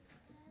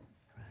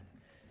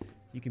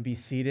You can be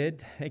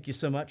seated. Thank you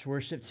so much,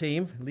 worship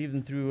team,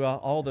 leading through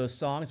all those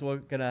songs. We're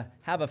going to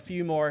have a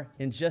few more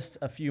in just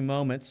a few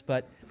moments,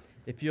 but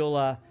if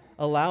you'll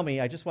allow me,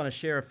 I just want to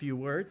share a few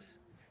words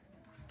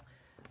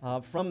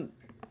from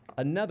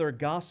another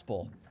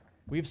gospel.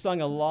 We've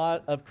sung a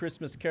lot of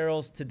Christmas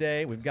carols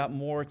today. We've got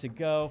more to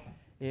go,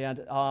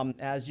 and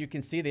as you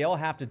can see, they all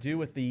have to do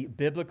with the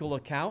biblical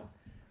account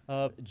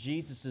of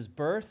Jesus'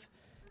 birth.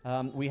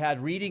 We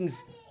had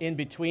readings in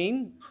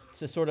between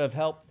to sort of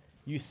help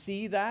you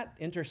see that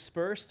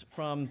interspersed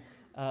from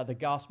the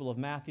Gospel of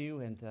Matthew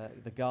and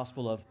the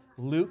Gospel of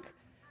Luke,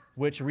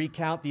 which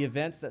recount the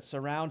events that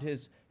surround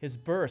his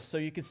birth. So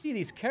you can see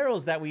these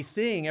carols that we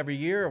sing every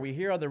year, or we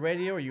hear on the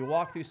radio, or you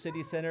walk through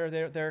City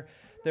Center.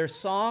 They're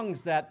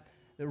songs that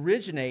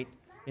originate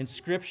in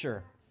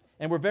Scripture.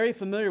 And we're very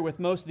familiar with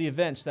most of the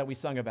events that we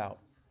sung about.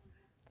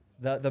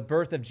 The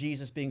birth of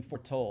Jesus being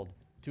foretold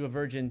to a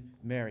Virgin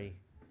Mary.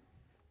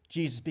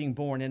 Jesus being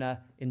born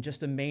in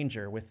just a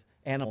manger with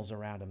animals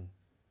around him.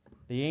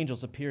 The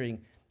angels appearing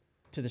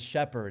to the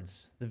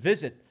shepherds, the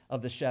visit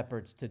of the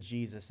shepherds to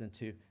Jesus and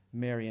to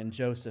Mary and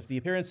Joseph, the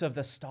appearance of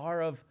the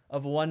star of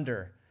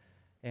wonder,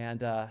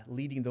 and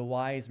leading the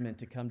wise men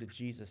to come to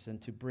Jesus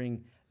and to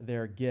bring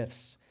their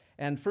gifts.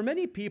 And for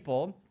many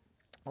people,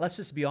 let's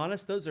just be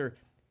honest, those are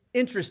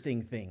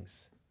interesting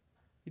things.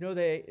 You know,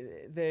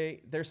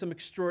 there's some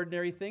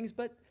extraordinary things,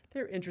 but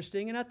they're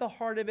interesting. And at the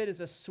heart of it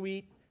is a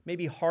sweet,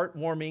 maybe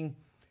heartwarming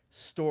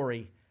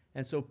story.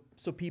 And so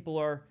people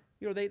are,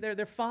 you know,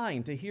 they're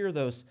fine to hear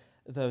those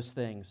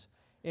things.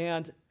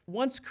 And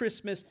once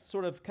Christmas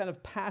sort of kind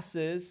of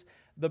passes,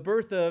 the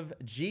birth of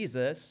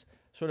Jesus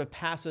sort of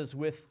passes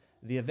with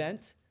the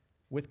event,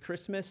 with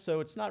Christmas. So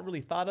it's not really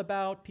thought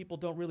about. People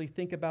don't really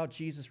think about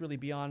Jesus really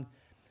beyond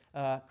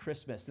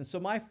Christmas. And so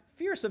my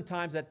fear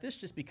sometimes that this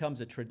just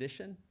becomes a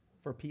tradition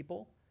for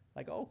people.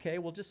 Like, okay,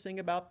 we'll just sing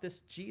about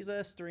this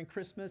Jesus during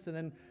Christmas, and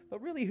then,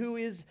 but really, who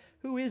is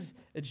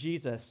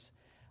Jesus?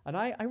 And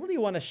I really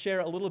want to share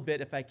a little bit,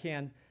 if I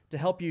can, to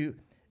help you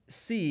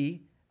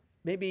see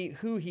maybe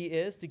who he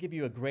is, to give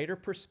you a greater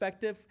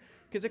perspective.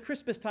 Because at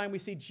Christmas time, we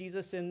see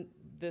Jesus in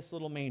this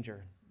little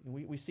manger.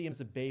 We see him as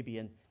a baby,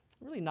 and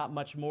really not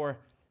much more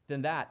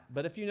than that.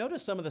 But if you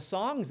notice some of the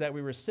songs that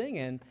we were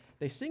singing,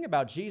 they sing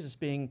about Jesus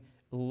being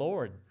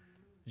Lord.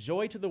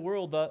 Joy to the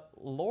world, the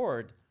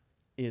Lord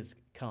is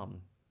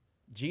come.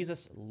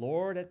 Jesus,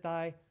 Lord at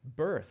thy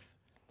birth.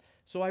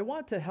 So I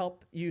want to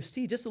help you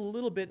see just a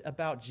little bit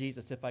about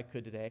Jesus, if I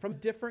could today, from a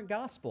different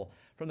gospel,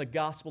 from the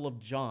Gospel of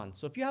John.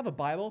 So if you have a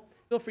Bible,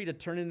 feel free to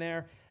turn in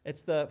there.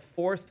 It's the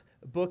fourth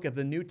book of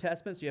the New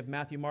Testament. So you have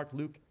Matthew, Mark,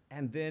 Luke,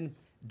 and then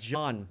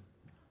John.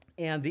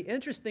 And the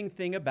interesting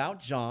thing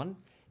about John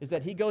is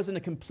that he goes in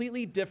a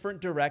completely different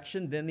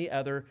direction than the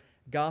other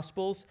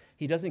Gospels.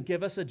 He doesn't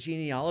give us a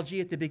genealogy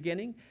at the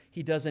beginning.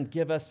 He doesn't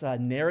give us a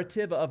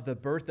narrative of the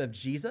birth of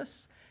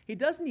Jesus. He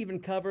doesn't even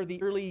cover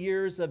the early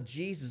years of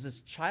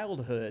Jesus'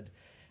 childhood,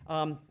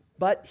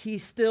 but he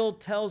still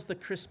tells the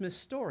Christmas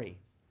story,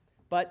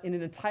 but in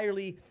an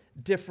entirely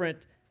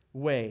different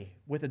way,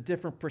 with a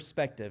different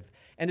perspective.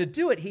 And to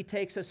do it, he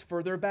takes us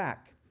further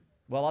back.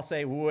 Well, I'll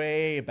say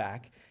way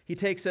back. He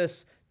takes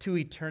us to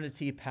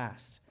eternity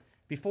past,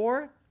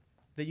 before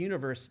the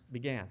universe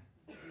began,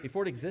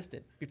 before it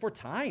existed, before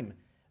time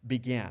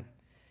began.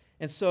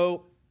 And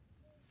so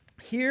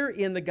here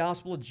in the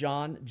Gospel of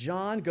John,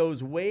 John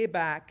goes way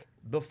back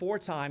before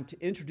time to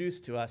introduce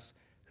to us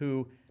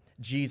who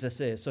Jesus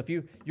is. So if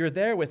you're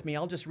there with me,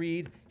 I'll just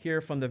read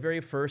here from the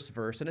very first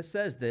verse. And it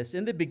says this: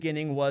 "In the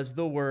beginning was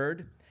the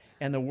Word,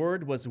 and the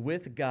Word was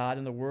with God,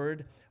 and the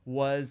Word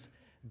was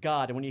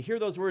God." And when you hear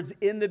those words,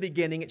 "in the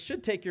beginning," it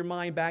should take your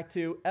mind back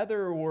to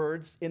other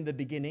words in the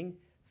beginning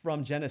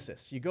from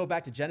Genesis. You go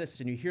back to Genesis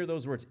and you hear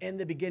those words, "In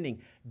the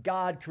beginning,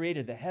 God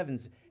created the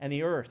heavens and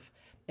the earth."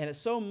 And it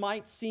so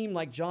might seem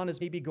like John is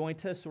maybe going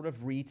to sort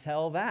of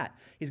retell that.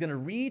 He's going to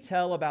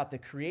retell about the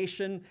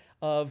creation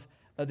of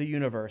the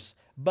universe.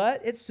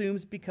 But it soon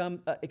becomes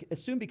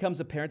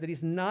apparent that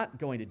he's not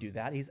going to do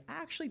that. He's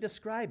actually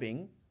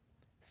describing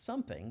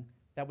something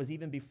that was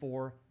even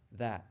before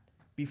that,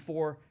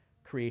 before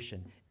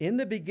creation. In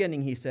the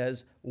beginning, he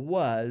says,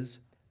 was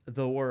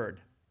the Word.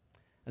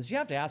 And so you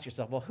have to ask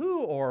yourself, well,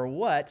 who or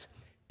what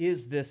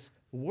is this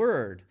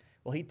Word?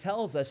 Well, he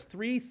tells us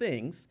three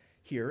things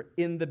here.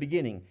 In the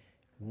beginning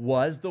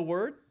was the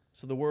Word.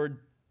 So the Word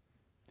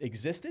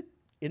existed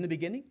in the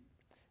beginning.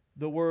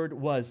 The Word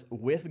was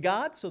with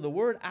God. So the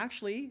Word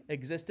actually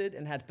existed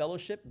and had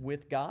fellowship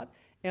with God.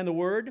 And the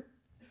Word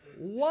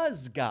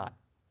was God.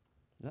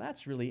 Now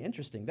that's really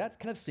interesting. That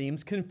kind of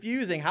seems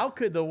confusing. How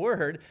could the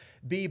Word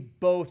be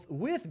both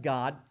with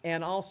God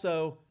and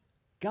also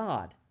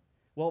God?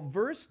 Well,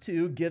 verse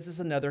 2 gives us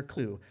another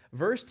clue.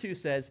 Verse 2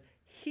 says,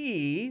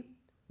 "He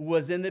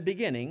was in the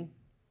beginning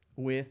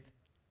with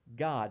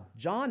God."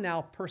 John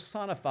now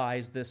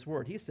personifies this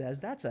word. He says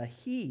that's a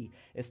he.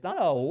 It's not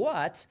a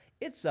what,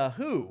 it's a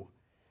who.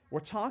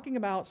 We're talking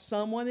about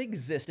someone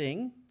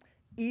existing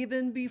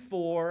even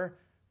before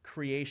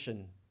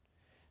creation.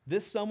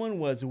 This someone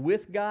was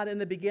with God in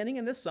the beginning,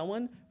 and this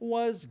someone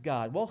was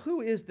God. Well,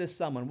 who is this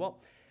someone? Well,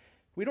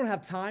 we don't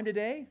have time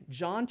today.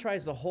 John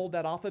tries to hold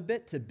that off a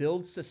bit to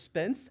build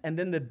suspense, and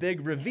then the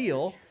big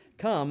reveal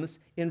comes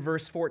in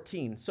verse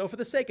 14. So for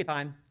the sake of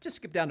time, just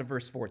skip down to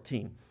verse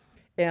 14.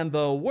 And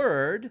the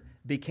Word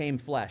became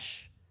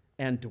flesh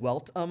and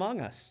dwelt among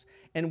us.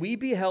 And we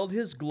beheld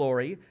his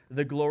glory,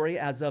 the glory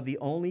as of the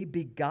only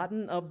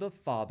begotten of the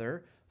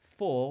Father,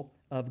 full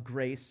of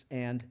grace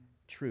and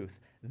truth.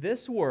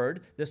 This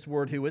word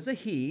who is a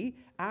he,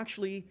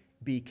 actually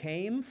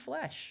became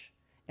flesh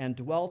and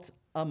dwelt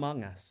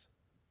among us.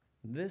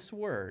 This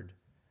Word,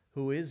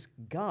 who is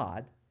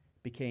God,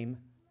 became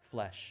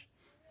flesh.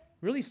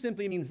 Really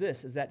simply means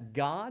this, is that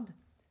God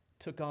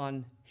took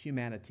on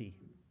humanity.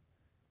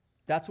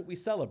 That's what we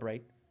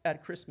celebrate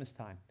at Christmas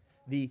time,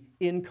 the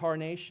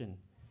incarnation.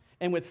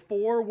 And with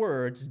 4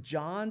 words,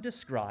 John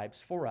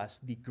describes for us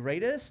the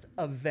greatest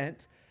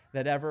event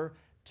that ever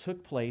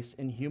took place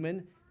in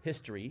human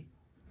history,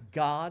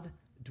 God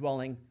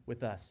dwelling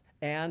with us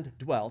and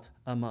dwelt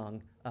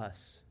among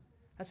us.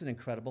 That's an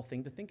incredible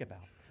thing to think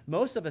about.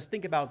 Most of us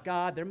think about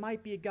God, there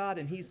might be a God,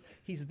 and he's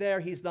there,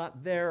 he's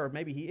not there, or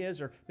maybe he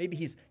is, or maybe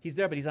he's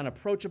there, but he's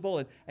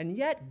unapproachable. And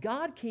yet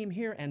God came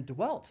here and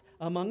dwelt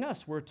among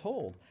us, we're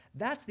told.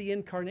 That's the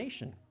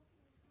incarnation.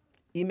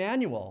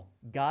 Emmanuel,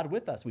 God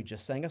with us. We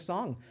just sang a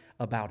song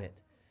about it.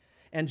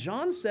 And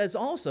John says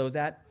also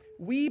that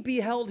we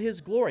beheld his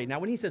glory. Now,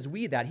 when he says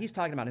we, that he's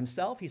talking about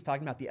himself, he's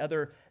talking about the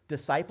other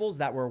disciples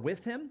that were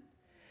with him,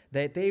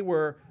 that they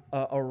were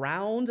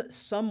around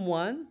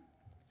someone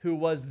who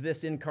was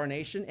this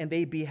incarnation, and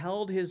they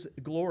beheld his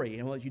glory.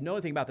 And well, you know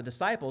anything about the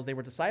disciples, they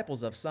were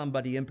disciples of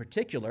somebody in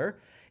particular,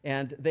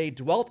 and they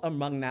dwelt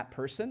among that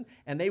person,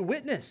 and they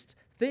witnessed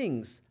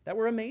things that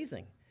were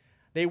amazing.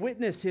 They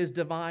witnessed his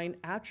divine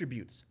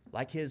attributes,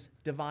 like his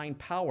divine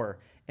power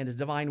and his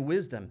divine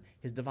wisdom,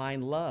 his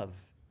divine love.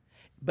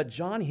 But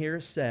John here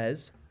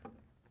says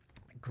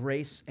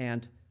grace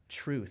and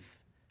truth,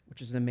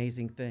 which is an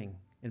amazing thing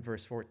in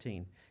verse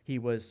 14. He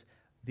was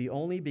the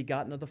only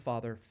begotten of the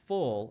Father,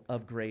 full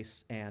of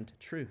grace and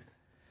truth.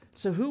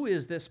 So who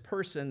is this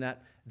person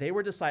that they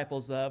were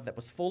disciples of, that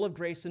was full of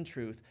grace and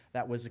truth,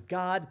 that was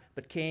God,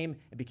 but came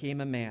and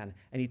became a man?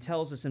 And he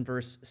tells us in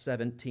verse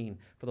 17,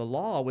 for the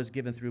law was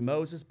given through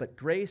Moses, but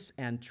grace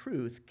and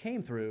truth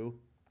came through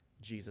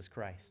Jesus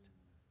Christ.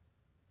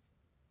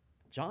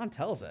 John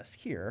tells us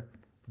here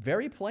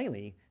very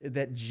plainly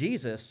that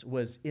Jesus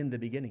was in the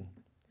beginning.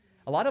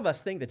 A lot of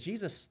us think that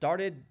Jesus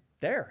started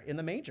there in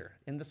the manger,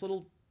 in this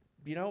little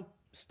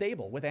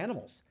stable with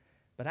animals.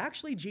 But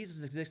actually,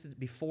 Jesus existed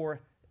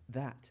before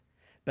that.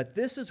 But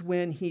this is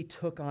when he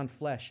took on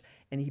flesh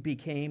and he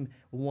became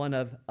one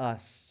of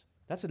us.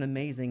 That's an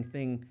amazing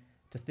thing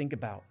to think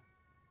about.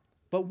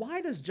 But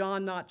why does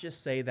John not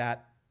just say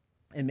that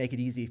and make it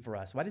easy for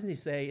us? Why doesn't he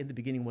say in the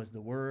beginning was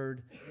the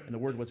Word and the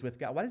Word was with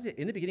God? Why does it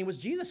in the beginning was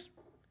Jesus?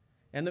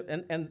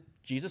 And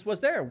Jesus was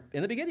there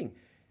in the beginning.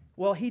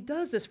 Well, he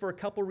does this for a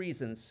couple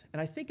reasons,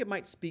 and I think it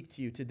might speak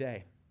to you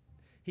today.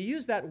 He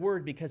used that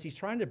word because he's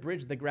trying to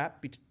bridge the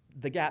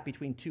gap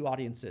between 2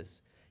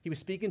 audiences. He was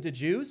speaking to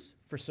Jews,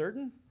 for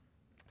certain,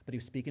 but he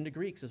was speaking to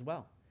Greeks as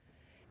well.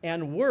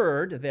 And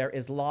word there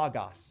is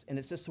logos, and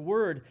it's this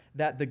word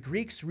that the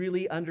Greeks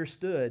really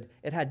understood.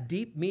 It had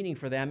deep meaning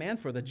for them and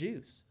for the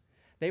Jews.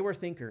 They were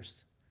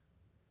thinkers.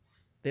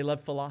 They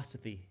loved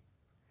philosophy,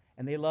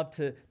 and they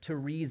loved to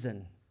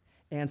reason.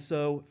 And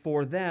so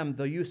for them,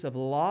 the use of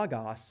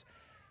logos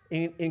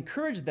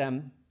encouraged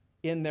them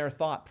in their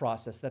thought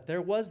process, that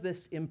there was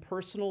this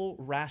impersonal,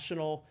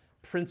 rational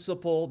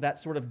principle that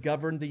sort of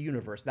governed the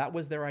universe. That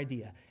was their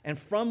idea. And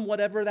from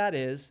whatever that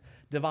is,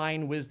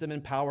 divine wisdom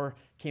and power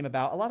came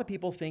about. A lot of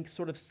people think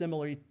sort of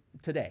similarly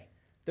today.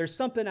 There's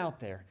something out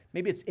there.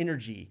 Maybe it's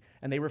energy,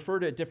 and they refer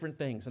to it different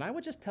things. And I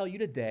would just tell you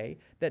today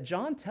that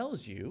John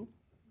tells you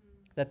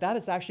that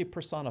is actually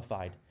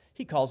personified.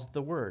 He calls it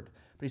the Word,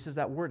 but he says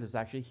that Word is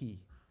actually He,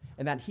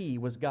 and that He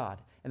was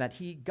God, and that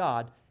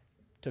God,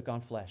 took on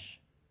flesh.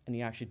 And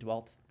he actually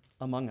dwelt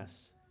among us.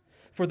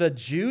 For the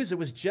Jews, it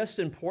was just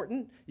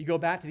important. You go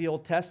back to the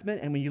Old Testament,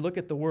 and when you look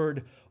at the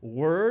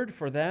word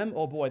for them,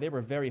 oh boy, they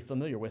were very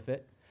familiar with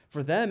it.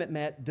 For them, it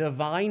meant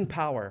divine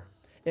power.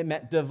 It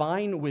meant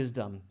divine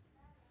wisdom.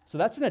 So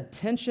that's an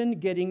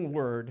attention-getting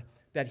word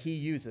that he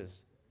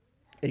uses.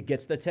 It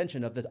gets the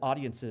attention of the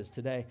audiences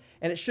today,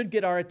 and it should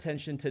get our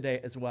attention today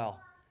as well.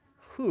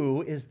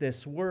 Who is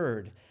this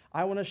Word?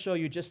 I want to show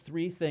you just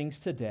 3 things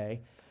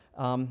today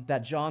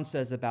that John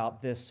says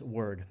about this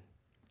Word.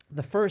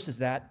 The first is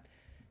that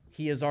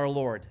he is our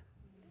Lord.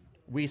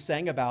 We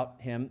sang about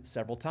him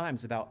several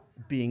times, about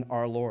being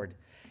our Lord.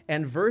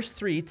 And verse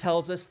 3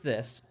 tells us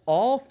this: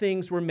 all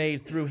things were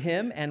made through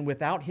him, and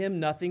without him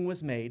nothing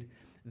was made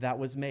that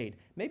was made.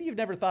 Maybe you've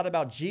never thought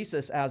about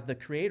Jesus as the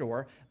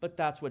creator, but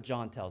that's what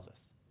John tells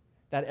us.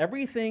 That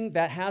everything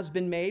that has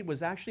been made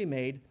was actually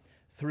made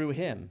through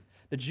him.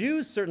 The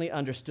Jews certainly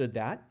understood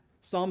that.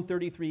 Psalm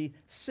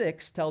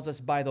 33:6 tells us,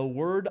 by the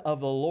word of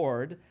the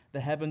Lord the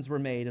heavens were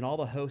made, and all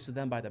the hosts of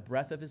them by the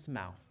breath of his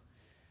mouth.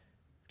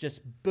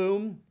 Just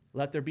boom,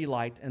 let there be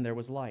light, and there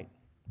was light.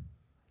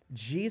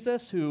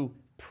 Jesus, who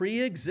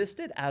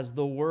pre-existed as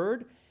the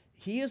Word,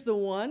 he is the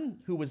one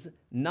who was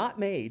not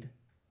made,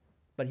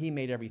 but he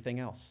made everything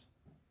else.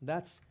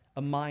 That's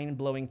a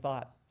mind-blowing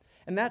thought.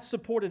 And that's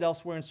supported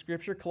elsewhere in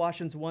Scripture.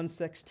 Colossians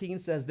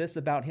 1:16 says this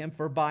about him,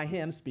 for by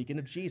him, speaking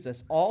of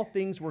Jesus, all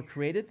things were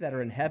created that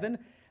are in heaven,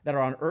 that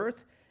are on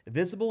earth,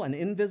 visible and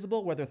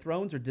invisible, whether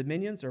thrones or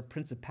dominions or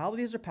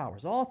principalities or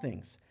powers. All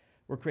things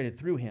were created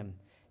through him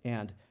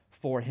and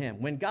for him.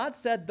 When God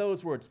said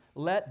those words,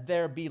 let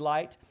there be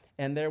light,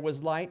 and there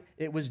was light,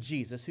 it was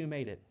Jesus who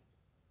made it.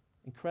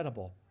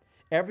 Incredible.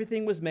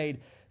 Everything was made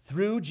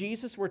through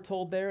Jesus, we're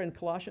told there in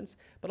Colossians,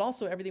 but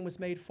also everything was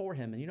made for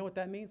him. And you know what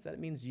that means? That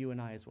means you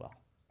and I as well.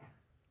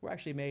 We're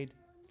actually made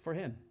for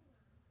him.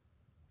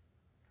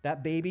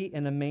 That baby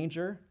in a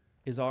manger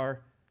is our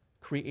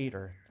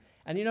creator.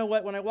 And you know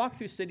what? When I walk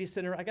through City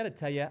Center, I got to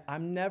tell you,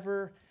 I'm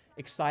never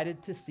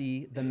excited to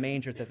see the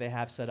manger that they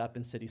have set up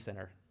in City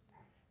Center.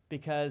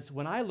 Because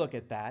when I look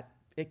at that,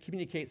 it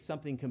communicates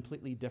something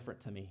completely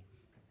different to me.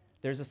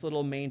 There's this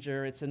little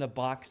manger, it's in a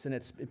box, and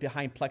it's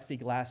behind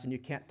plexiglass, and you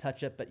can't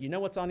touch it, but you know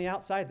what's on the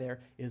outside there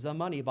is a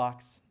money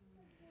box.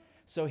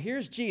 So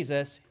here's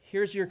Jesus,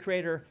 here's your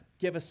creator,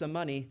 give us some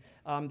money.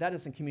 That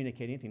doesn't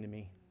communicate anything to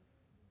me.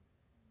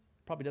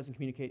 Probably doesn't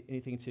communicate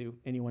anything to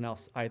anyone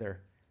else either.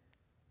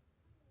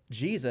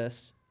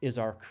 Jesus is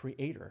our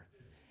creator.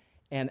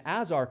 And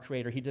as our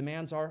creator, he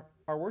demands our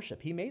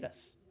worship. He made us.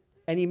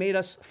 And he made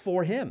us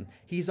for him.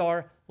 He's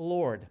our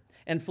Lord.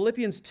 And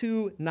Philippians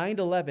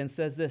 2:9-11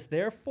 says this,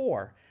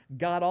 therefore,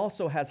 God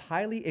also has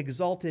highly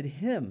exalted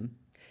him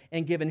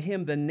and given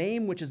him the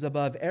name which is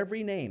above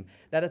every name,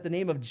 that at the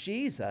name of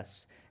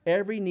Jesus,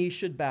 every knee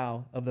should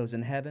bow, of those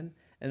in heaven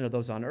and of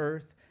those on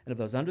earth and of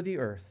those under the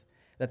earth,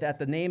 that at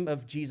the name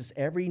of Jesus,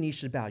 every knee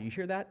should bow. You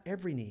hear that?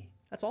 Every knee.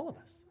 That's all of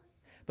us.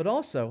 But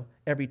also,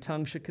 every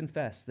tongue should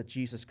confess that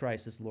Jesus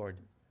Christ is Lord,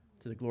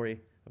 to the glory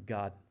of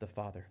God the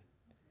Father.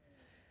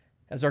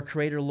 As our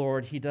Creator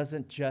Lord, he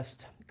doesn't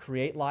just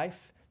create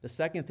life. The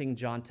second thing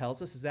John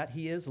tells us is that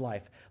he is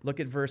life.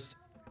 Look at verse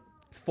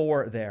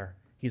 4 there.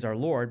 He's our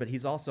Lord, but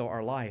he's also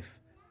our life.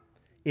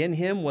 In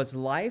him was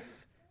life,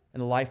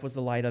 and the life was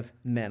the light of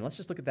men. Let's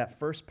just look at that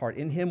first part.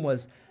 In him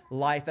was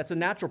life. That's a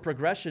natural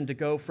progression to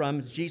go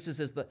from Jesus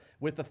is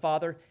with the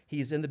Father.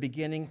 He's in the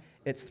beginning.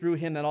 It's through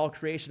him that all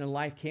creation and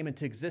life came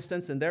into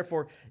existence, and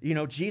therefore,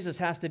 Jesus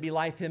has to be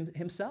life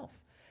himself.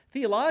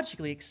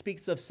 Theologically, it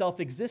speaks of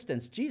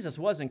self-existence. Jesus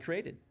wasn't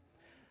created.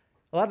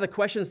 A lot of the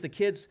questions the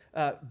kids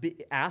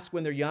ask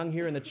when they're young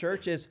here in the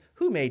church is,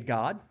 who made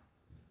God?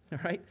 All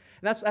right?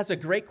 And that's a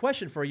great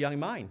question for a young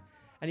mind.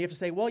 And you have to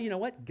say, well, you know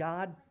what?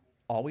 God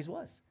always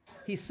was.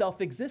 He's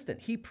self-existent.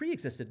 He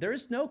pre-existed. There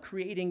is no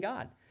creating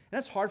God. And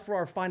that's hard for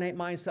our finite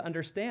minds to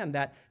understand,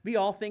 that we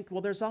all think,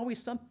 well, there's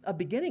always a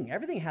beginning.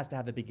 Everything has to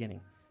have a beginning.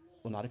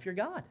 Well, not if you're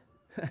God.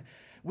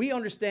 We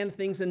understand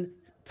things in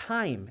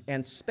time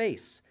and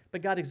space.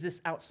 But God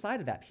exists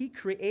outside of that. He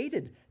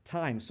created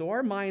time. So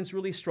our minds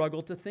really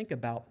struggle to think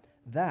about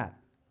that.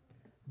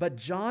 But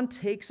John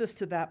takes us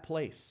to that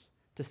place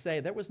to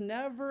say there was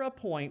never a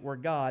point where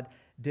God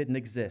didn't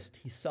exist.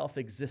 He's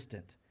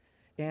self-existent.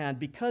 And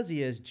because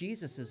he is,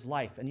 Jesus is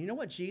life. And you know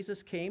what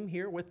Jesus came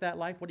here with that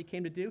life? What he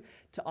came to do?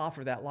 To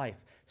offer that life,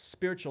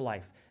 spiritual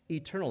life,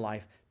 eternal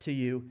life to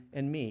you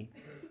and me.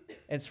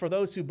 And it's for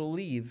those who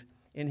believe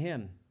in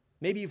him.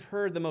 Maybe you've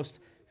heard the most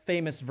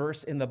famous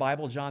verse in the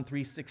Bible, John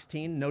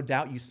 3:16. No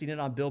doubt you've seen it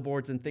on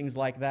billboards and things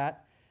like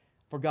that.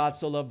 For God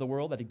so loved the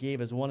world that he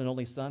gave his one and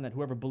only Son, that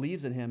whoever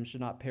believes in him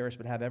should not perish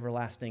but have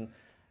everlasting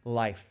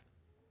life.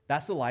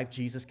 That's the life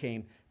Jesus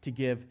came to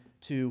give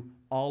to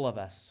all of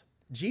us.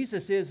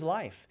 Jesus is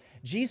life.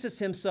 Jesus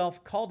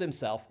himself called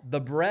himself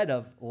the bread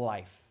of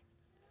life.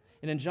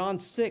 And in John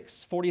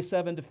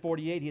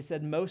 6:47-48, he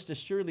said, most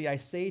assuredly I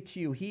say to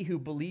you, he who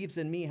believes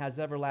in me has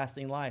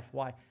everlasting life.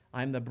 Why?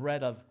 I'm the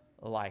bread of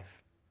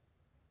life.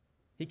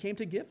 He came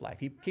to give life.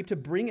 He came to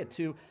bring it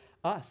to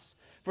us.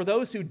 For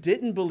those who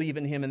didn't believe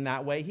in him in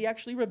that way, he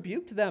actually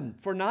rebuked them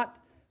for not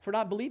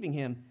believing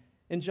him.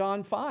 In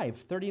John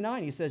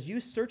 5:39, he says,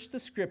 you search the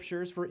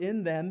scriptures, for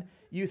in them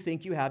you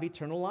think you have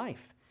eternal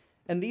life.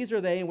 And these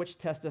are they in which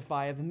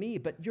testify of me,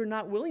 but you're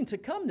not willing to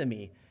come to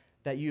me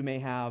that you may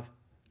have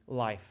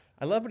life.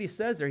 I love what he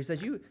says there. He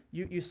says,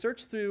 you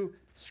search through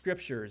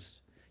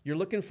scriptures. You're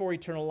looking for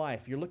eternal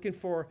life. You're looking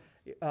for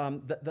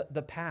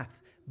the path.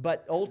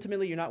 But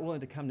ultimately, you're not willing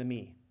to come to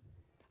me.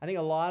 I think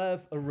a lot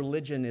of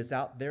religion is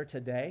out there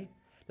today.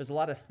 There's a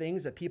lot of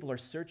things that people are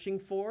searching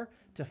for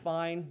to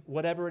find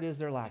whatever it is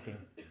they're lacking.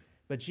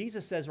 But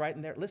Jesus says right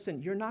in there,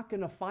 listen, you're not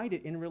going to find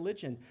it in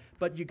religion,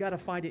 but you got to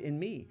find it in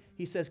me.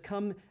 He says,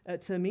 come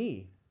to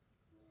me.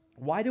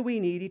 Why do we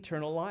need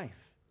eternal life?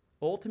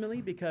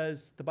 Ultimately,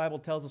 because the Bible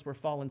tells us we're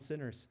fallen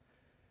sinners,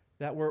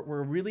 that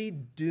we're really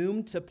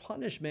doomed to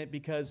punishment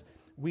because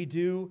we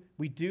do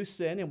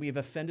sin and we've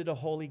offended a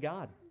holy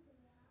God.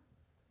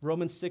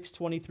 Romans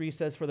 6:23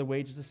 says, for the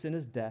wages of sin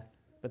is death,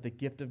 but the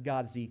gift of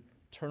God is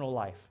eternal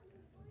life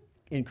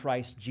in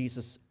Christ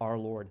Jesus our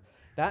Lord.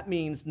 That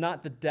means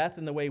not the death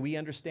in the way we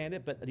understand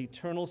it, but an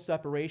eternal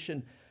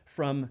separation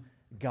from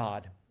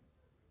God.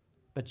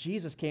 But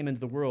Jesus came into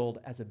the world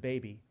as a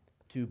baby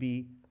to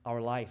be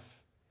our life.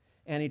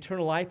 And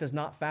eternal life is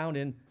not found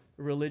in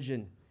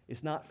religion.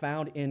 It's not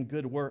found in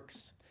good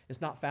works.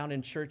 It's not found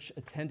in church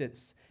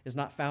attendance. It's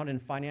not found in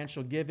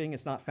financial giving.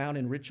 It's not found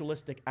in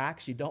ritualistic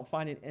acts. You don't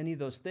find it in any of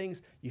those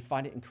things. You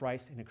find it in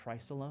Christ and in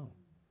Christ alone.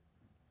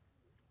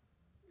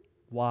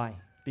 Why?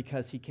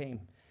 Because he came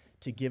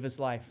to give his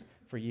life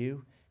for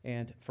you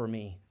and for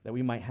me, that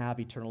we might have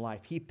eternal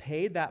life. He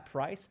paid that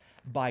price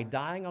by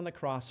dying on the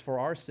cross for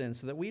our sins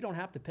so that we don't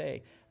have to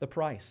pay the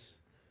price.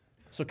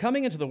 So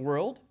coming into the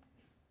world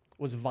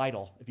was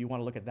vital, if you want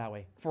to look at it that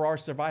way, for our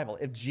survival.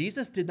 If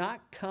Jesus did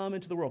not come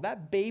into the world,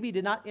 that baby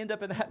did not end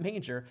up in that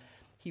manger,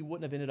 he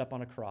wouldn't have ended up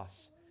on a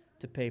cross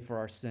to pay for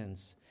our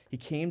sins. He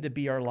came to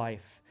be our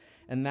life,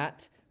 and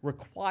that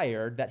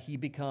required that he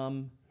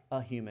become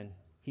a human.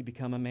 He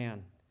become a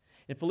man.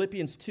 In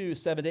Philippians 2,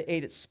 7-8,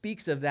 it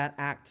speaks of that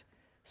act.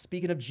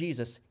 Speaking of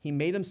Jesus, he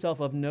made himself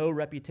of no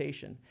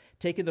reputation,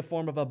 taking the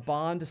form of a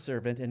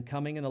bondservant and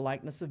coming in the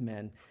likeness of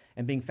men,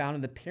 and being found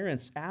in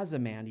appearance as a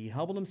man, he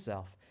humbled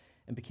himself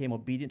and became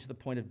obedient to the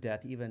point of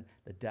death, even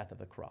the death of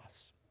the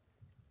cross.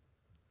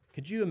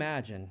 Could you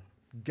imagine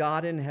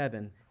God in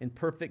heaven, in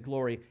perfect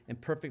glory, in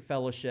perfect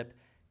fellowship,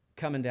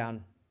 coming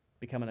down,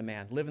 becoming a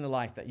man, living the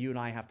life that you and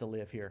I have to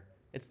live here?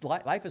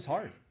 Life is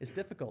hard. It's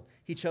difficult.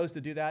 He chose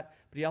to do that,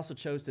 but he also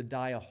chose to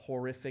die a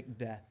horrific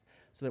death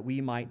so that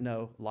we might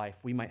know life.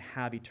 We might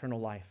have eternal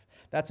life.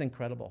 That's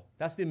incredible.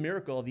 That's the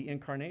miracle of the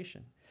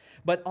incarnation.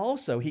 But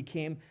also, he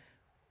came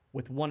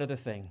with one other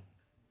thing.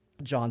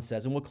 John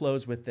says, and we'll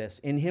close with this.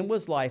 In him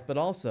was life, but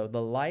also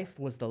the life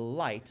was the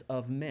light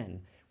of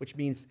men, which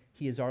means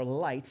he is our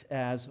light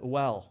as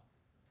well.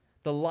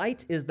 The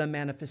light is the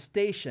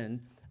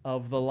manifestation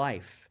of the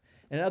life.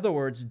 In other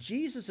words,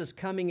 Jesus'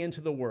 coming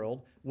into the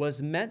world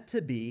was meant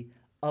to be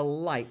a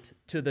light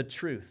to the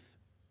truth,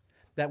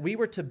 that we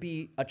were to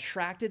be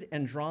attracted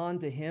and drawn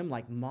to him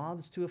like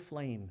moths to a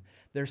flame.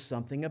 There's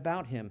something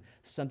about him,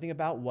 something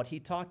about what he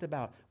talked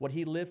about, what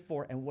he lived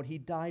for, and what he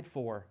died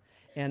for.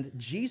 And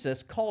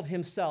Jesus called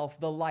himself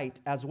the light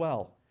as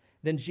well.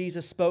 Then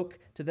Jesus spoke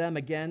to them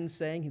again,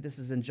 saying, this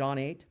is in John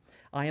 8,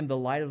 I am the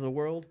light of the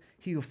world.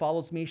 He who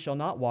follows me shall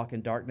not walk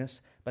in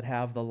darkness, but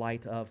have the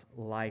light of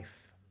life.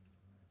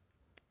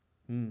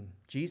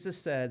 Jesus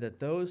said that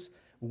those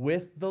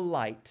with the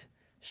light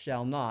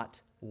shall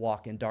not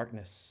walk in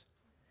darkness.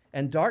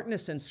 And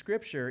darkness in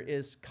Scripture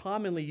is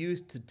commonly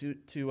used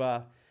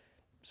to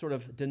sort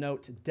of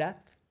denote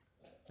death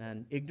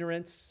and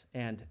ignorance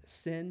and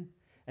sin,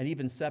 and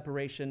even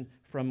separation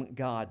from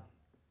God.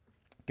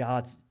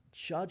 God's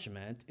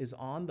judgment is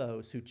on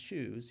those who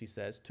choose, he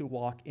says, to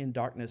walk in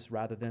darkness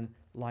rather than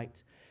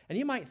light. And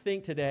you might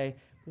think today,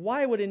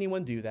 why would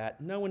anyone do that?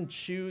 No one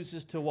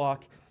chooses to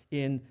walk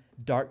in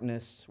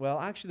darkness. Well,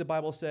 actually, the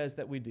Bible says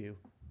that we do.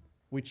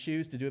 We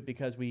choose to do it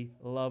because we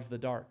love the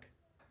dark.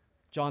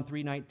 John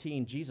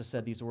 3:19, Jesus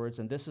said these words,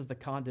 and this is the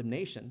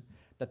condemnation,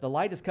 that the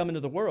light has come into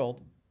the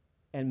world,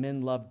 and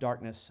men love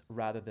darkness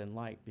rather than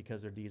light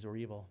because their deeds were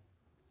evil.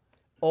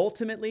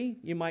 Ultimately,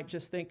 you might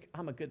just think,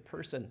 I'm a good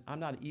person. I'm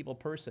not an evil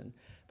person.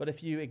 But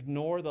if you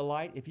ignore the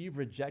light, if you've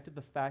rejected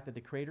the fact that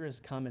the Creator has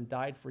come and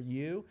died for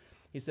you,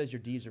 he says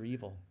your deeds are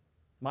evil.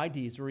 My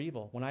deeds were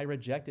evil when I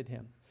rejected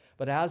him.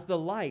 But as the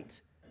light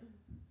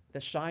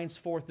that shines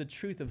forth the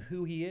truth of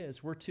who he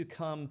is, we're to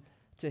come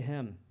to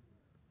him.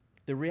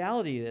 The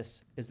reality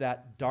is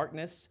that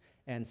darkness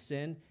and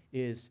sin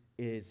is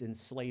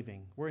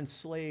enslaving. We're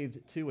enslaved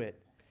to it.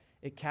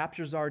 It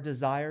captures our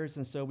desires,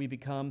 and so we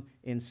become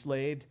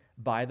enslaved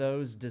by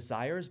those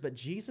desires. But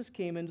Jesus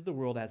came into the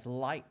world as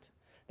light,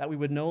 that we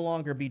would no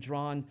longer be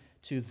drawn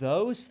to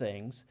those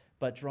things,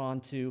 but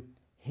drawn to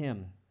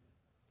him,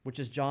 which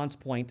is John's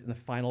point in the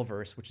final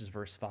verse, which is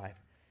verse 5.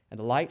 And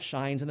the light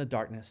shines in the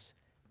darkness,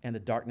 and the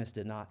darkness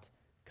did not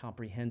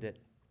comprehend it.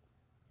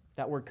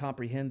 That word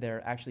comprehend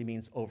there actually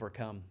means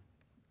overcome.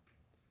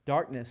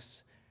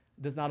 Darkness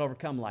does not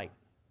overcome light.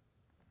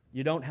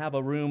 You don't have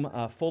a room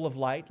full of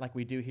light like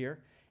we do here,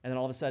 and then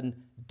all of a sudden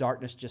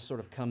darkness just sort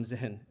of comes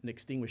in and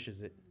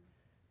extinguishes it.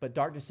 But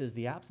darkness is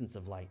the absence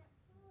of light.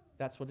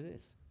 That's what it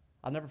is.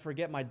 I'll never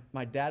forget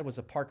my dad was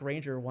a park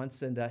ranger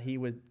once, and he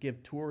would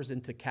give tours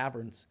into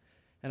caverns.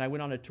 And I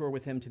went on a tour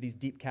with him to these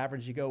deep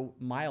caverns. You go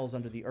miles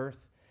under the earth.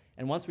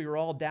 And once we were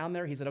all down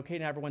there, he said, okay,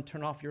 now everyone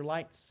turn off your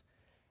lights.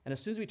 And as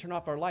soon as we turned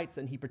off our lights,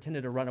 then he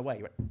pretended to run away.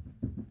 He went,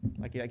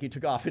 like he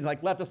took off and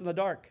left us in the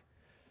dark.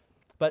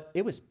 But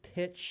it was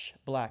pitch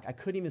black. I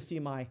couldn't even see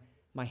my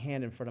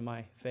hand in front of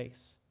my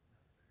face.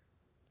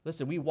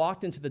 Listen, we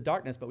walked into the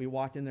darkness, but we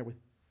walked in there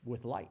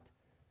with light.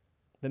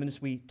 The minute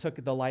we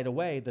took the light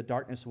away, the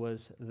darkness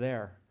was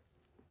there.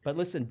 But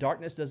listen,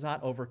 darkness does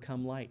not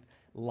overcome light.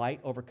 Light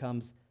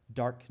overcomes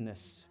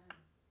darkness.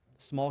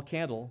 A small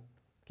candle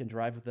can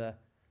drive the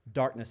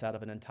darkness out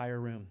of an entire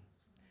room.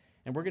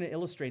 And we're going to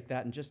illustrate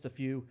that in just a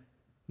few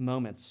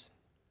moments.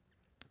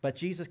 But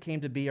Jesus came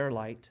to be our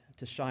light,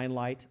 to shine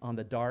light on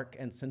the dark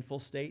and sinful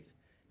state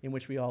in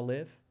which we all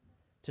live.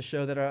 to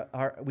show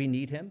that we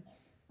need him.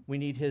 We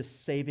need his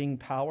saving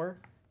power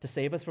to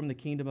save us from the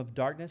kingdom of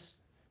darkness,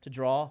 to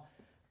draw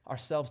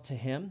ourselves to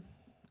him.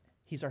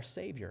 He's our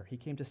Savior. He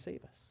came to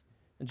save us.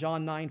 And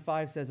John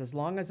 9:5 says, as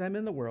long as I'm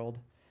in the world,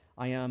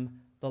 I am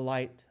the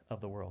light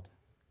of the world.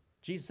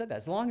 Jesus said that.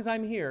 As long as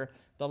I'm here,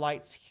 the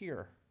light's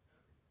here.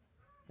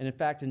 And in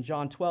fact, in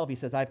John 12, he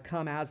says, I've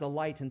come as a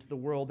light into the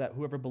world that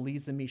whoever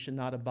believes in me should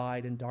not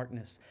abide in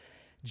darkness.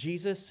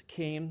 Jesus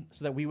came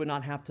so that we would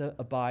not have to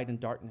abide in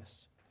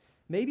darkness.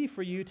 Maybe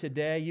for you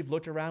today, you've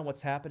looked around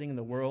what's happening in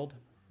the world.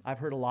 I've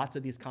heard lots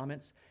of these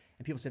comments,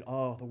 and people said,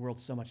 oh, the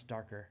world's so much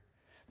darker.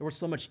 The world's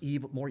so much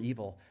evil, more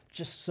evil.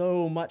 Just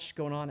so much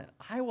going on.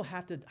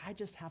 I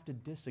just have to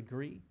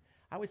disagree.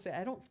 I would say,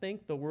 I don't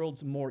think the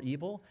world's more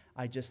evil.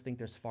 I just think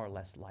there's far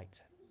less light.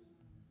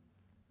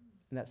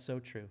 And that's so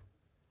true.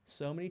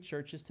 So many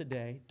churches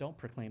today don't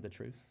proclaim the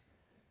truth.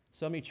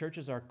 So many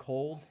churches are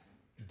cold,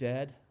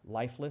 dead,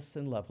 lifeless,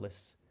 and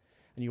loveless.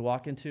 And you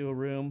walk into a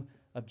room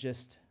of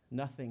just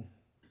nothing.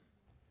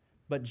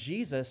 But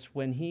Jesus,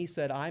 when he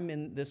said, I'm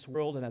in this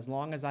world, and as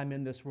long as I'm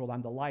in this world,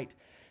 I'm the light,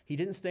 he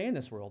didn't stay in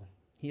this world.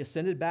 He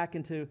ascended back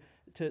into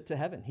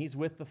heaven. He's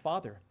with the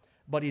Father.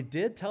 But he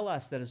did tell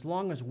us that as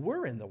long as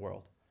we're in the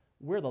world,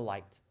 we're the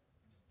light.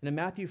 And in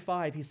Matthew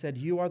 5, he said,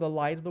 you are the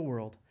light of the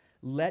world.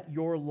 Let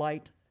your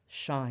light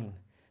shine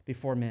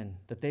before men,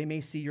 that they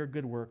may see your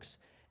good works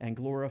and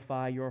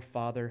glorify your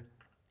Father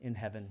in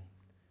heaven.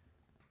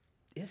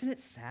 Isn't it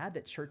sad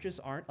that churches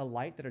aren't a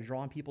light that are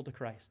drawing people to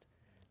Christ?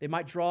 They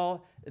might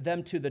draw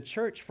them to the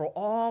church for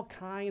all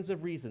kinds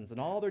of reasons and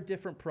all their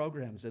different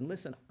programs. And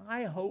listen,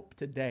 I hope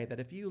today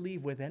that if you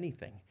leave with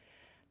anything,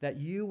 that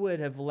you would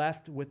have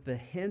left with the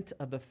hint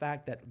of the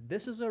fact that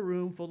this is a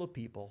room full of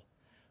people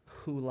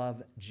who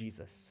love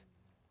Jesus.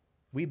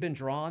 We've been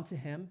drawn to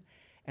him,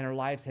 and our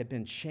lives have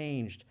been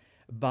changed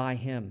by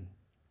him.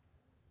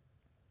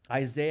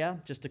 Isaiah,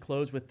 just to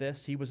close with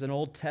this, he was an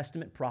Old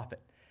Testament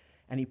prophet,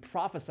 and he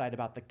prophesied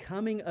about the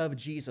coming of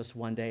Jesus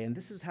one day, and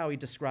this is how he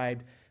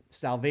described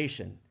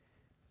salvation.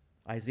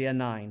 Isaiah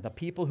 9, the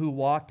people who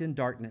walked in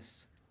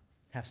darkness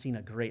have seen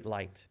a great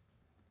light.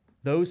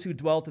 Those who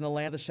dwelt in the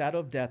land of the shadow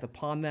of death,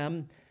 upon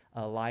them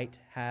a light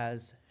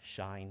has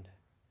shined.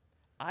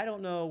 I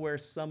don't know where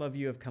some of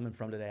you have come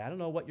from today. I don't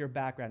know what your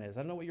background is.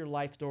 I don't know what your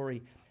life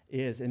story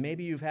is, and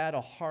maybe you've had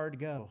a hard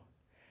go.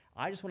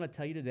 I just want to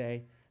tell you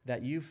today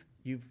that you've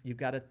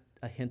got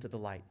a hint of the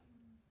light.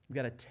 You've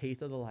got a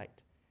taste of the light.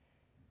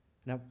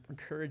 And I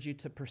encourage you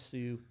to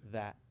pursue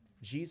that.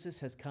 Jesus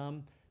has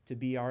come to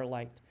be our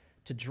light,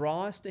 to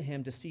draw us to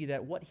him, to see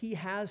that what he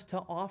has to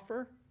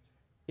offer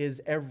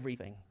is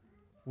everything.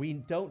 We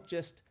don't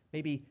just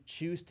maybe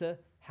choose to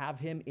have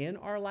him in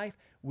our life.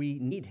 We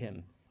need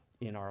him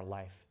in our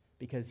life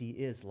because he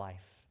is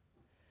life.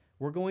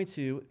 We're going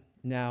to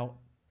now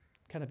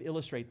kind of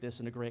illustrate this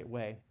in a great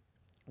way.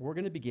 We're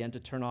going to begin to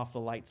turn off the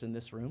lights in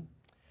this room.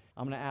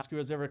 I'm going to ask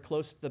whoever's ever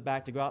close to the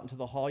back to go out into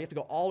the hall. You have to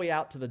go all the way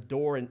out to the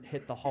door and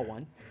hit the hall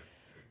one.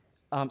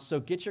 So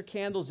get your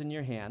candles in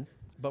your hand,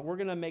 but we're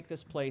going to make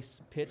this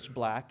place pitch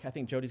black. I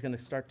think Jody's going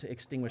to start to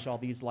extinguish all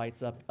these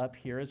lights up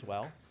here as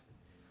well.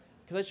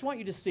 Because I just want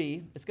you to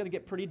see, it's going to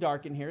get pretty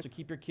dark in here, so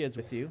keep your kids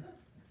with you.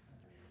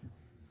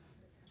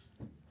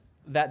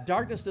 That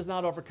darkness does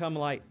not overcome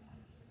light.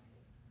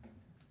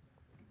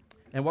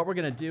 And what we're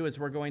going to do is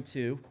we're going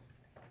to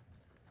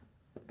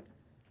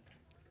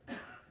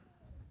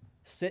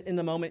sit in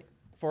the moment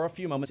for a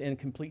few moments in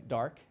complete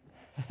dark.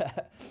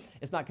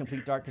 It's not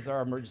complete dark because there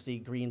are emergency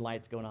green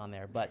lights going on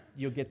there, but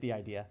you'll get the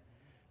idea.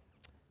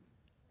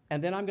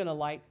 And then I'm going to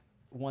light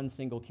one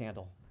single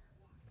candle.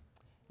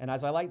 And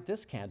as I light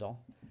this candle,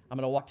 I'm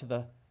going to walk to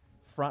the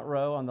front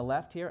row on the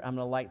left here. I'm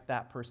going to light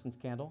that person's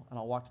candle, and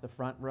I'll walk to the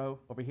front row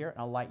over here, and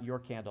I'll light your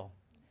candle.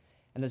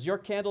 And as your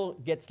candle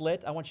gets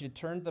lit, I want you to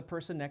turn to the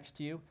person next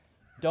to you.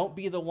 Don't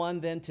be the one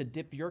then to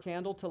dip your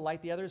candle to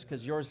light the others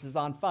because yours is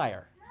on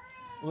fire.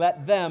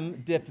 Let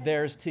them dip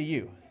theirs to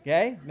you.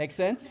 Okay? Make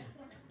sense?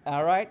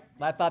 All right?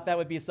 I thought that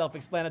would be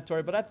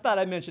self-explanatory, but I thought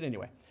I'd mention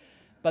anyway.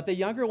 But the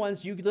younger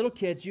ones, you little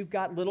kids, you've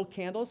got little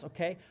candles,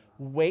 okay?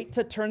 Wait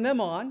to turn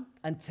them on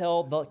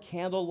until the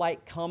candle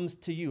light comes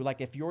to you. Like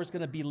if yours is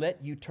going to be lit,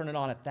 you turn it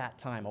on at that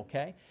time,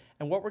 okay?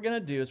 And what we're going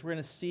to do is we're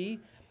going to see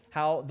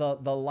how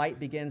the light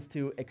begins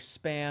to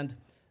expand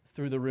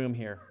through the room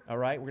here, all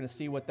right? We're going to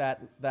see what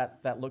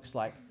that looks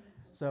like.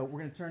 So we're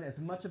going to turn as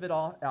much of it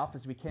off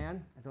as we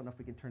can. I don't know if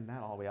we can turn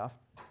that all the way off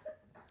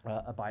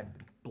by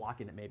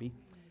blocking it maybe.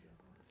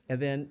 And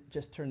then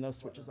just turn those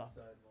switches off.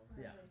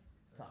 Yeah,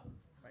 top,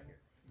 right here.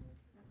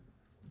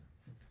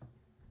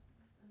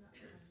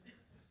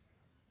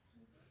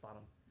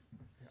 Bottom.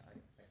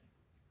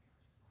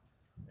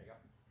 There you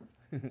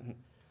go. Can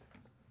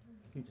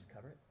you just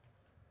cover it?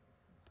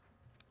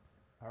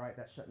 All right,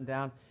 that's shutting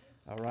down.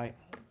 All right.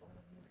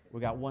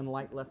 We got one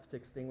light left to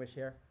extinguish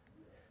here.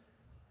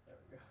 There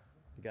we go.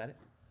 You got it?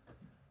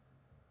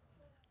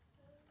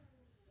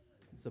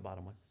 It's the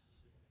bottom one.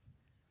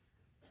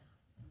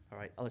 All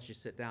right, I'll let you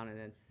sit down and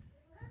then.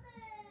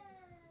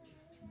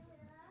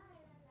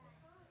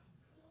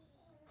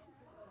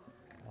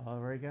 Oh,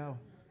 there we go.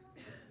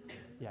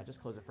 Yeah, just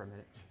close it for a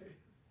minute.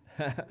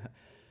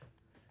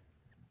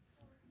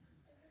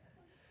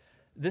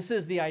 This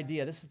is the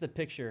idea. This is the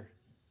picture.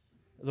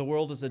 The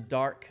world is a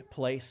dark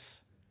place.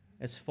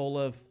 It's full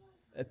of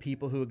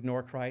people who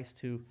ignore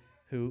Christ, who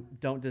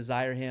don't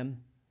desire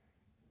him,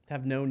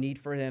 have no need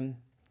for him.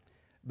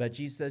 But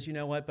Jesus says, you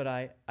know what? But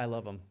I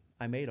love them.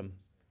 I made them.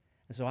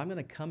 And so I'm going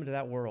to come into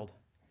that world,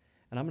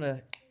 and I'm going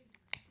to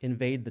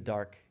invade the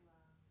dark.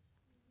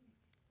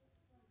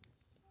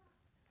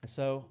 And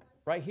so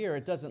right here,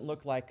 it doesn't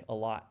look like a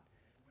lot,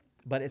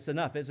 but it's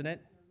enough, isn't it?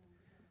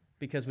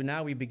 Because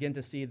now we begin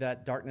to see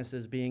that darkness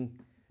is being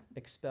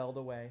expelled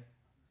away.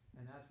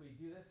 And as we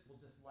do this,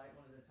 we'll just light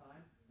one at a time,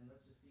 and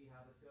let's just see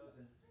how this goes.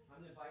 And I'm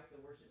going to invite the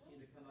worship team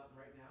to come up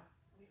right now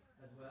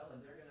as well,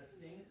 and they're going to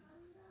sing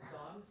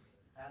songs.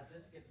 As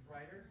this gets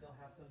brighter, they'll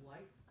have some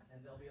light,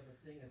 and they'll be able to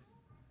sing as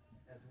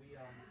we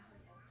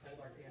hold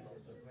our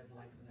candles. So go ahead and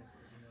light the next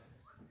one.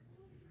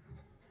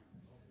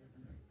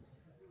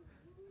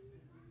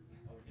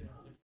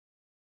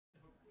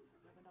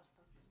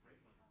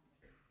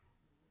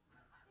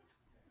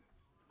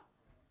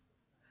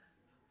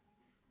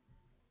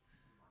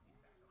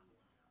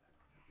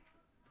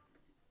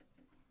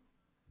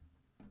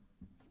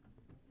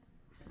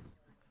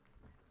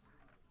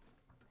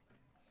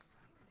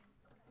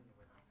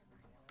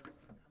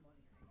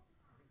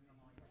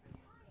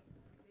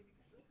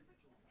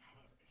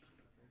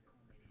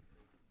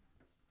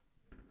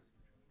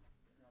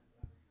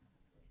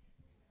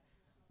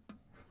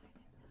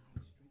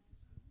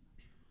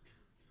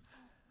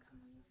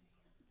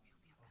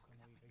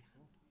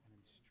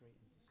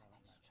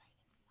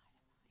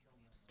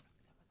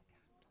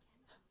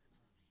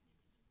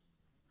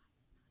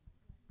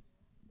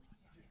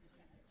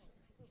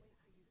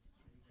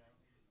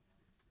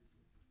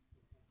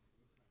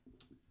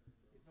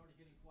 It's already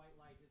getting quite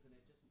light, isn't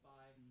it? Just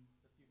by the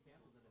few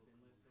candles that have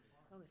been lit so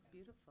far. Oh, it's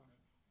beautiful.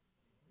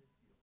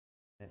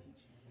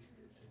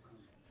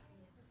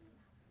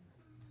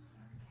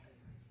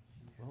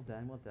 Well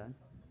done, well done.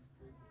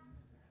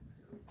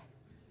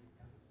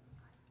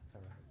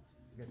 All right.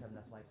 You guys have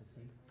enough light to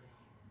see?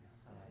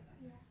 All right.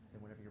 Yeah.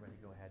 Then whenever you're ready,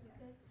 go ahead.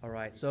 All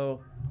right.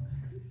 So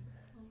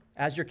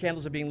as your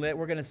candles are being lit,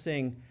 we're going to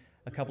sing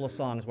a couple of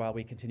songs while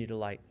we continue to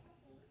light.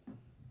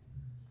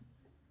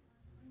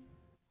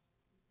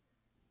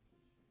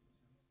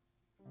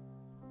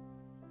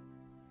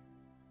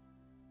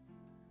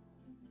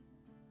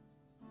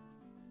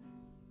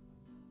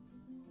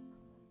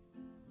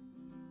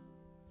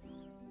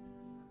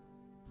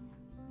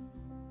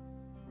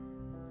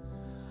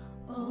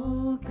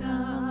 Oh,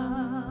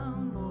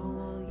 come,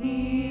 all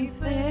ye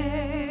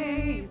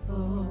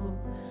faithful,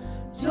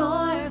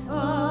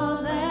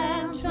 joyful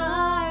and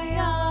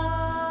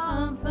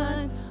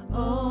triumphant.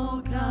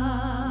 Oh, come.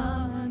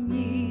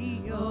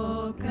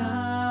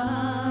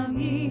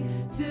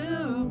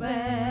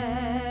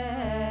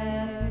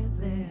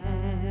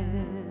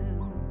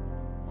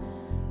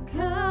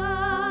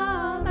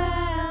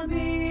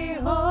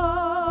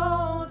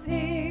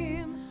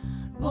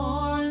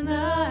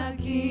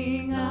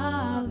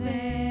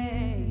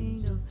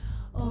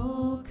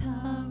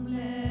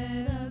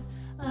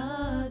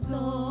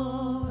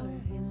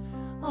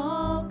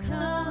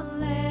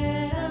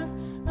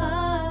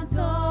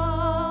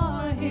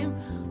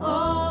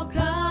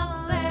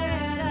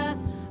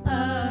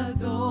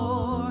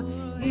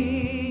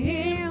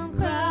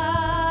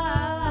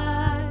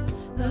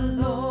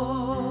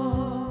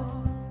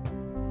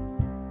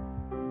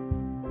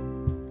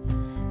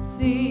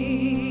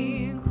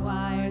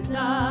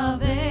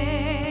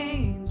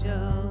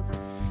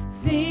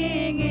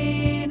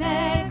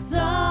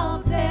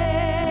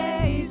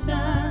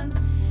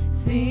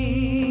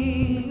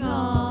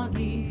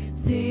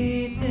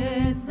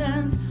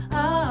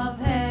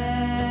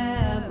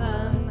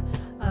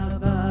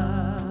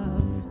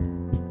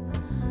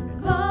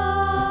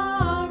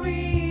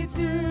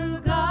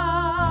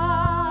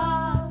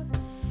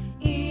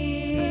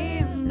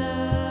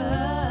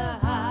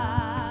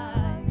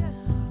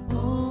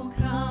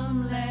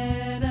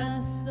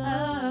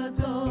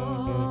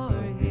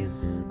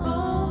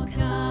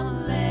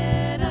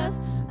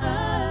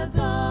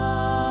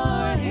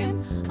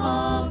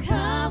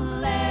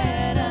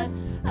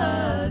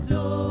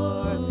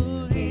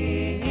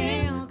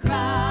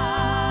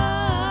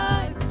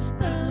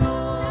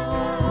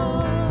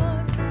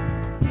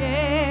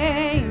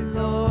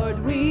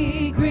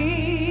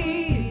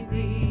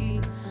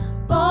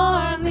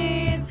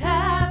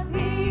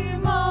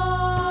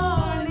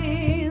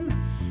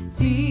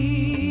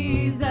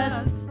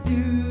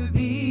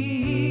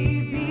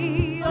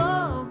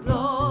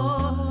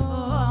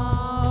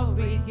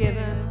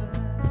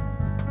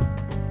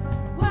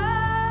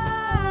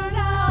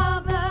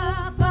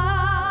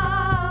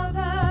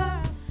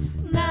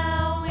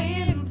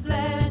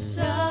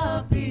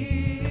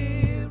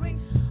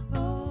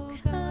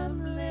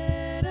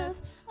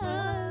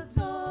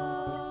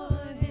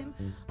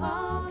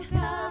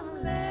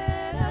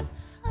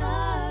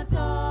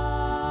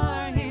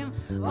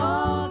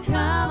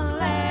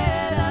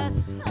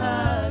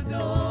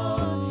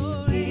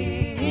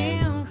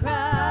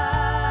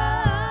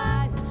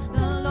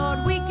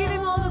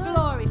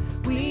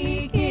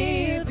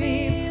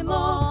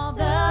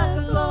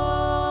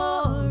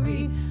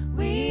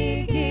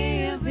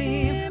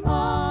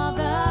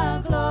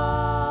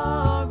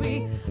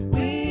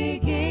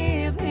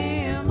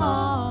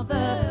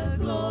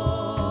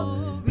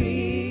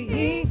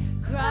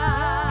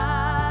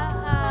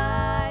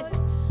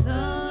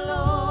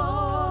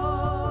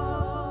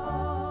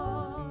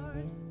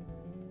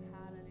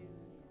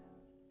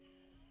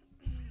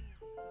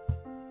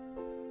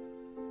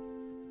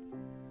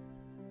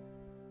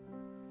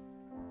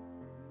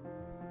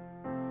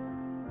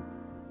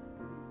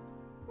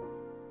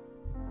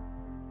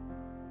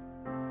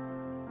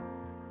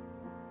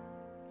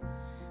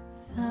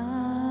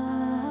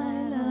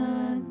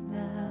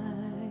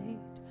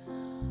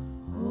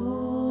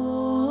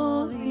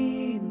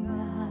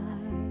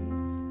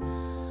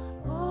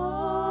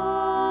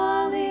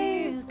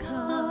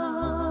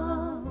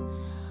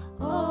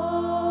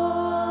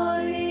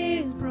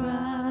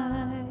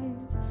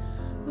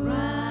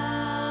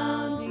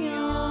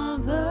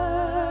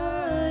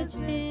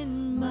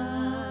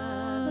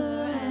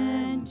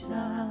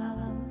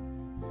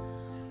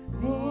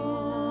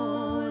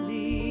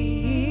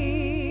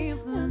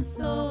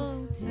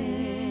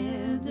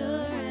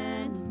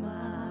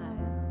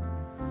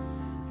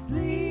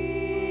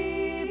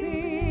 Sleep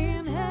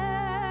in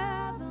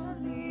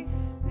heavenly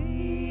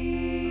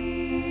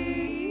peace.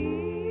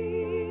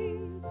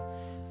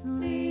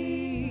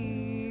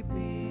 Sleep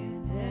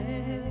in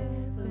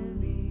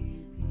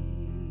heavenly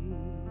peace.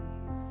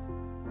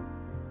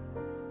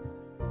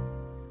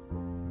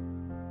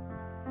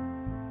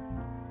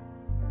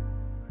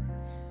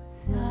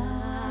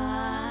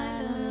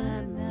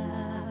 Silent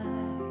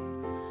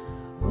night,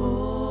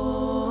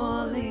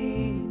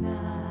 holy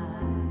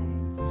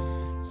night,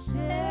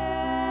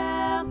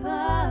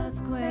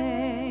 shepherds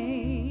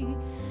quake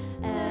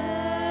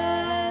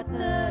at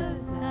the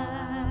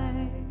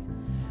sight.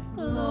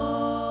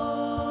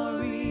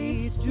 Glory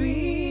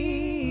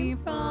stream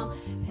from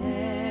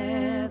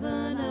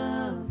heaven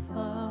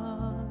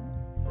afar.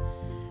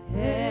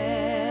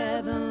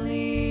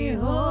 Heavenly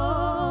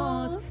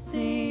hosts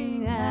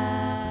sing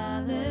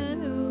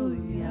hallelujah.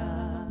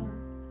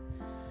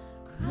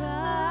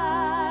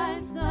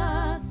 Christ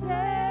the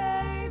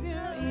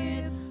Savior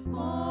is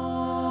born.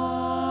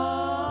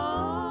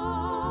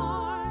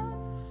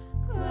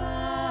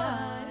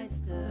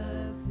 Christ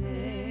the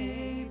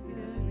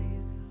Savior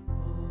is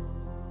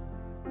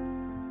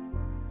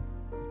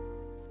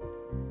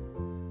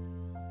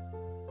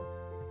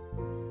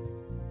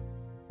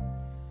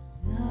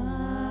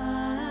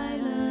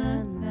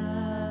silent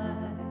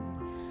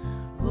night,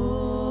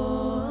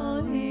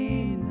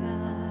 holy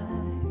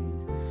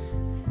night,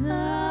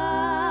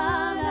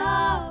 Son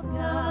of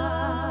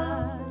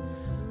God,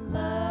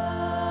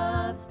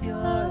 love's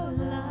pure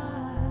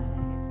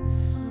light,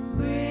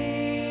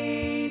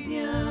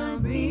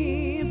 radiant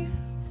beams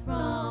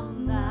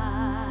from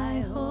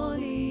thy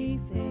holy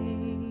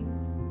face.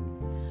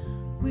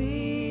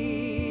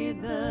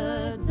 With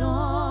the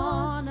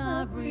dawn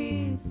of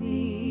receiving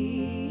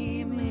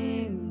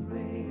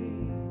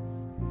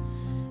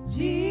grace,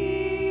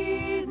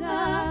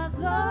 Jesus,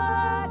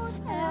 Lord,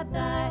 at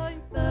thy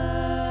birth.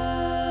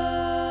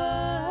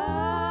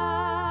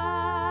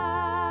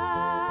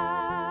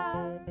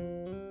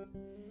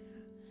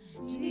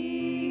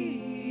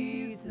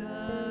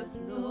 Jesus,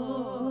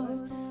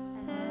 Lord,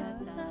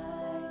 at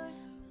thy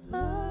birth.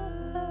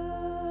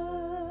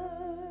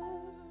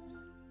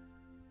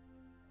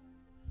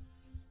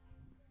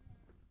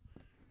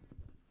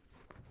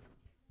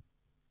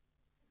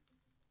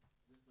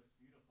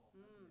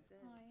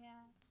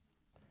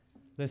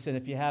 Listen,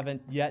 if you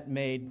haven't yet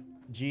made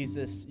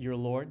Jesus your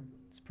Lord,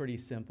 it's pretty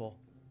simple.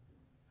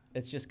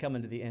 It's just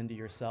coming to the end of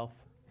yourself,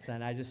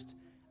 saying, I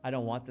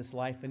don't want this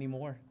life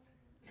anymore.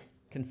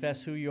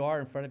 Confess who you are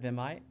in front of Him.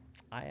 I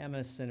am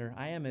a sinner.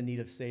 I am in need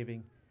of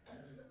saving.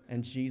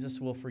 And Jesus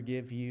will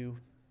forgive you.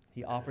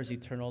 He offers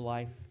eternal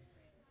life.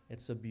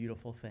 It's a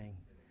beautiful thing.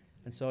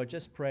 And so I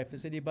just pray, if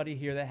there's anybody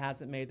here that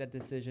hasn't made that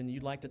decision,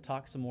 you'd like to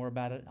talk some more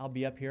about it, I'll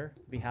be up here.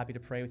 Be happy to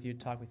pray with you,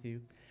 talk with you.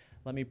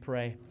 Let me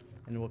pray,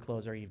 and we'll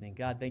close our evening.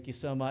 God, thank you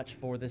so much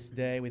for this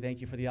day. We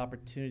thank you for the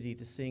opportunity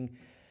to sing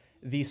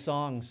these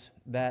songs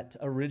that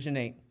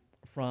originate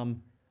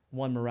from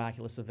one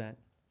miraculous event,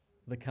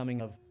 the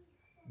coming of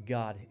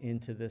God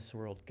into this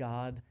world.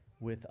 God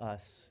with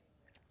us.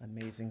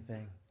 Amazing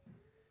thing.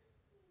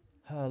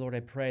 Oh, Lord, I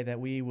pray that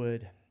we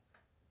would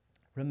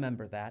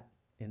remember that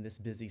in this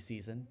busy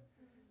season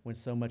when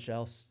so much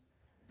else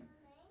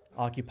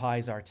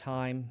occupies our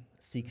time,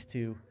 seeks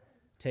to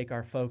take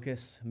our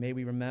focus. May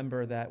we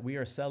remember that we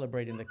are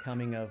celebrating the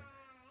coming of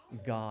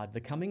God,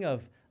 the coming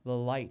of the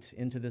light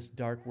into this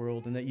dark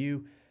world, and that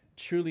you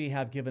truly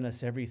have given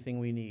us everything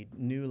we need: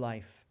 new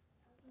life,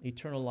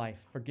 eternal life,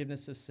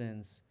 forgiveness of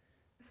sins,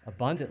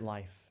 abundant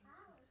life.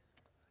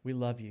 We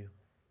love you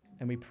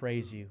and we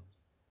praise you.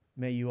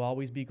 May you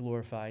always be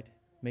glorified.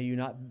 May you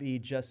not be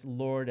just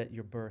Lord at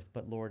your birth,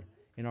 but Lord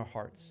in our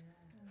hearts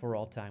for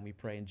all time. We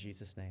pray in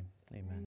Jesus' name. Amen.